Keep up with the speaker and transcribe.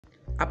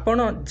आपण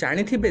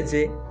जानिथिबे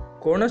जे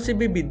कौनसी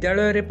भी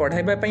विद्यालय रे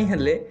पढ़ाइबा पई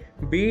हेले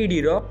बीईडी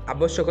रो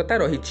आवश्यकता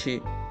रही।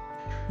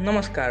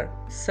 नमस्कार,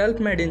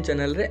 सेल्फ मेड इन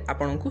चैनल रे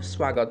आपन को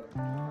स्वागत।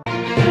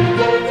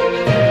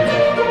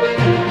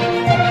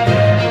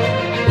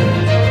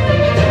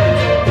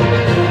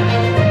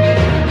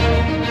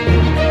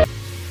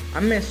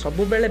 आमे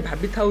सबु बेले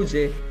भाबी थाउ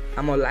जे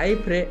आम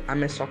लाइफ रे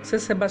आमे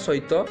सक्सेस हेबा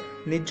सहित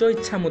निज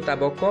इच्छा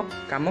मुताबक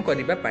काम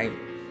करिबा पई।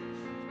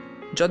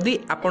 जदि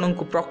आपन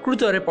को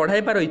प्रकृत रे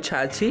पढ़ाइबार इच्छा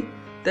अछि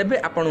तेबे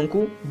आपन को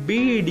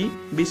बीईडी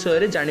विषय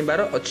रे जानिबार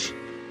अछि।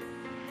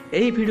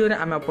 एही वीडियो रे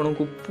आमे आपन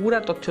को पूरा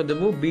तथ्य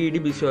देबो बीईडी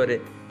विषय रे,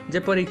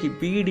 जेपरि कि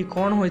बीईडी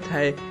कोन होय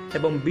थाए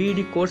एवं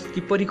बीईडी कोर्स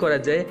किपरि करा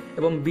जाय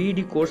एवं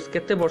बीईडी कोर्स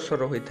केते वर्ष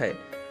रो होय थाए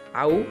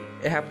आउ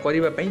एहा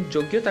करिबा पई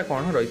योग्यता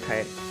कोन रही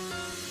थाए।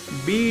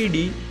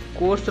 बीईडी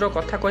कोर्स रो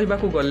कथा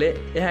कहिबाकू गले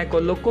एहा एक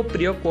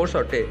लोकप्रिय कोर्स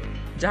अटे,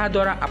 जहा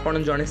द्वारा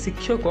आपण जने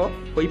शिक्षक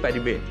होई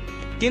परिबे,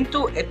 किंतु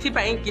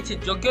एथिपाई किछि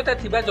योग्यता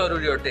थिबा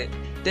जरूरी अटे,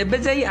 तेबे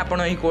जाई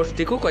आपण एही कोर्स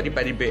टिकु करि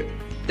परिबे।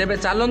 तेबे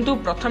चालंतु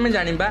प्रथमे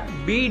जानिबा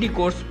बीईडी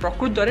कोर्स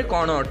प्रकृत रे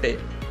कोन अटे,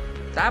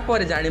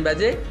 तापर जानिबा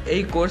जे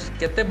एही कोर्स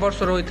केते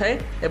वर्ष होई थाए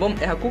एवं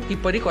एहाकू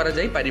किपरि करा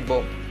जाई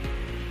परिबो।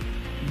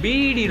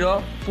 बीईडी रो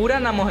पूरा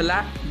नाम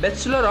हला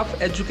बैचलर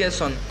ऑफ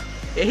एजुकेशन।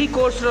 एही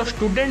कोर्स रो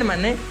स्टूडेंट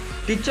माने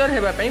टीचर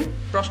हेबा पई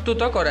प्रस्तुत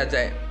करा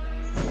जाय,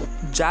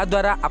 जा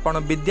द्वारा आपण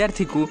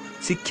विद्यार्थी को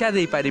शिक्षा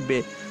दे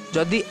पारिबे।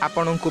 जदि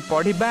आपण को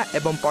पढ़िबा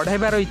एवं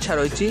पढ़ाइबार इच्छा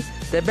रही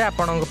तेबे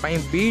आपण पई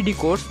बीईडी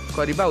कोर्स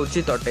करिबा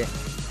उचित अटे।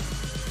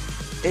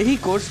 एही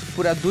कोर्स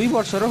पूरा 2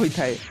 वर्ष रो होई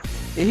थाए।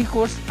 एही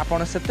कोर्स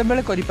आपण सेते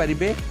बेले करि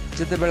पारिबे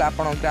जेते बेले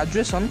आपण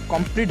ग्रेजुएशन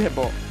कंप्लीट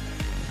हेबो।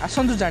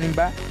 आसंतु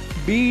जानिबा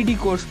बीईडी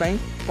कोर्स पई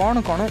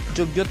कोन कोन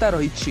योग्यता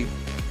रही।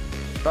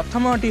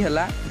 प्रथमटी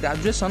हला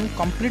ग्रेजुएशन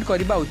कंप्लीट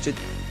करिबा उचित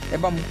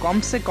एवं कम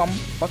से कम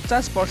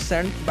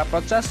 50% बा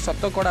 50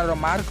 शतकड़ा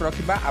मार्क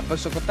रखिबा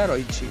आवश्यकता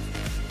रही।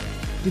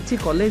 किछि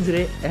कॉलेज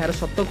रे एहार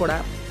शतकड़ा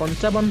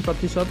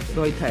 55%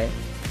 रही थाए।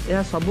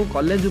 यह सबु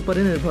कॉलेज उपर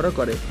निर्भर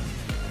करे।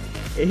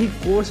 एही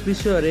कोर्स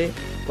विषय रे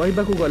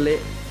कहिबाकू गले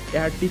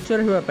यह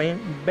टीचर हेबा पई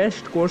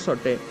बेस्ट कोर्स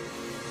अटे।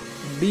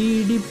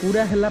 बीईडी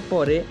पूरा हेला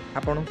परे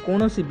आपण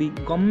कोनोसी भी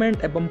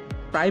गवर्नमेंट एवं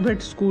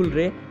प्राइवेट स्कूल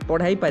रे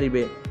पढ़ाई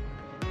पारिबे।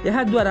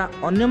 यह द्वारा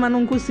अन्य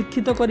माननकु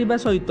शिक्षित करिबा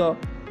सहित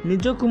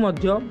निजकु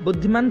मध्य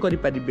बुद्धिमान करि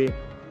पारिबे।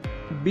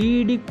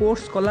 बीईडी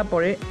कोर्स कला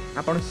परे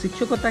आपण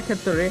शिक्षकता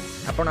क्षेत्र रे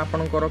आपण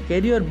आपनकर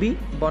कैरियर भी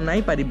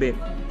बनाई पारिबे।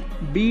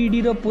 बीईडी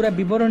रो पूरा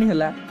विवरणी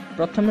हला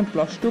प्रथमे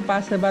 +2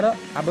 पास हेबार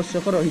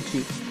आवश्यक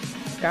रही,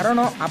 कारण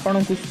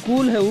आपण को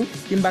स्कूल हेउ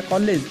किंबा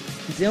कॉलेज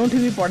जेउठी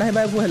भी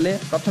पढ़ाइबा को हेले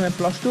प्रथमे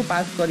 +2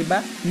 पास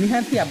करिबा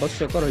निहाती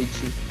आवश्यक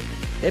रही।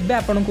 एबे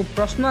आपण को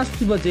प्रश्न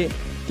आथिबो जे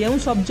केउ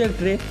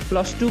सब्जेक्ट रे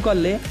 +2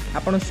 कले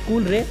आपण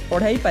स्कूल रे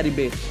पढ़ाई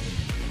पारिबे।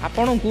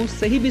 आपण को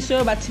सही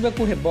विषय बाछिबा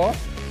को हेबो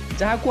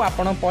जहा को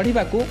आपण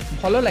पढ़िबा को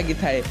भलो लागि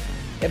थाए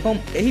एवं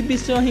एही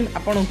विषय ही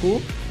आपण को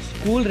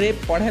स्कूल रे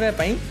पढ़ाइबा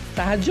पई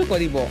सहाय्य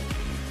करिवो।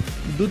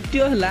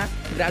 द्वितीय हला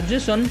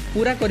ग्रेजुएशन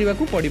पूरा करिबा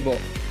को पड़िबो।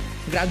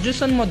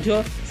 ग्रेजुएशन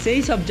मध्य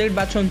सेही सब्जेक्ट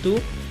बाछंतु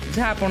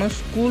जहा आपण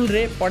स्कूल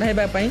रे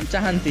पढ़ाइबा पई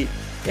चाहंती।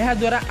 एहा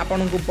द्वारा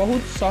आपण को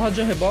बहुत सहज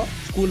हेबो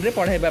स्कूल रे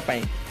पढ़ाइबा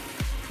पई।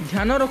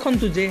 ध्यान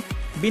रखंतु जे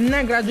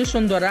बिना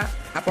ग्रेजुएशन द्वारा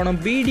आपण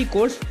बीईडी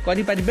कोर्स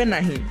करि परिबे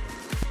नाही।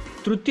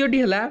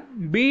 तृतीयटी हला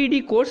बीईडी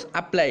कोर्स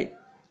अप्लाई।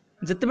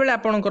 जेतेबेले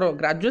आपणकर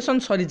ग्रेजुएशन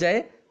सरी जाए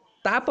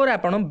तापर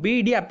आपण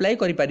बीईडी अप्लाई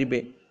करि परिबे।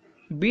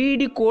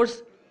 बीईडी कोर्स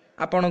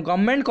आपण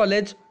गवर्नमेंट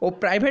कॉलेज और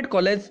प्राइवेट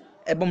कॉलेज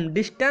एवं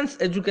डिस्टेंस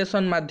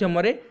एजुकेशन माध्यम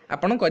रे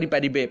आपण करि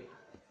परिबे।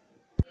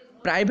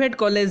 प्राइवेट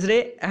कॉलेज रे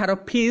एहार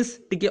फीस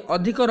टिके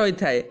अधिक रही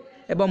थाए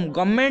एवं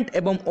गवर्नमेंट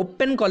एवं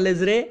ओपन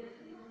कॉलेज रे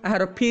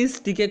एहार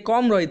फीस टिके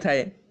कम रही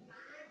थाए।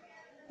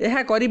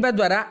 एहा करिबा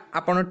द्वारा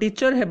आपण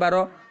टीचर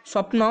हेबार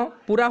स्वप्न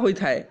पूरा होई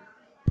थाए।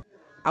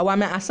 आउ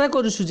आमे आशा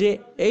करूछु जे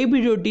एई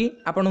वीडियोटी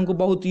आपनकु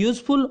बहुत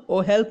यूजफुल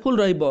और हेल्पफुल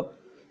रहिबो।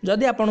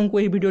 जदि आपनकु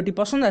एई वीडियोटी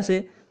पसंद आसे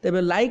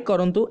तेबे लाइक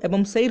करंतु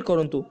एवं शेयर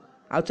करंतु।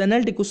 आउ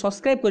चैनल टी को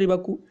सब्सक्राइब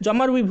करिबाकू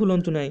जमार भी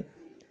भूलंतु नाही।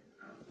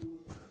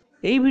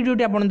 एई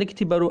वीडियोटी आपन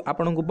देखिथिबारु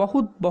आपनकु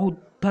बहुत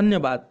बहुत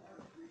धन्यवाद।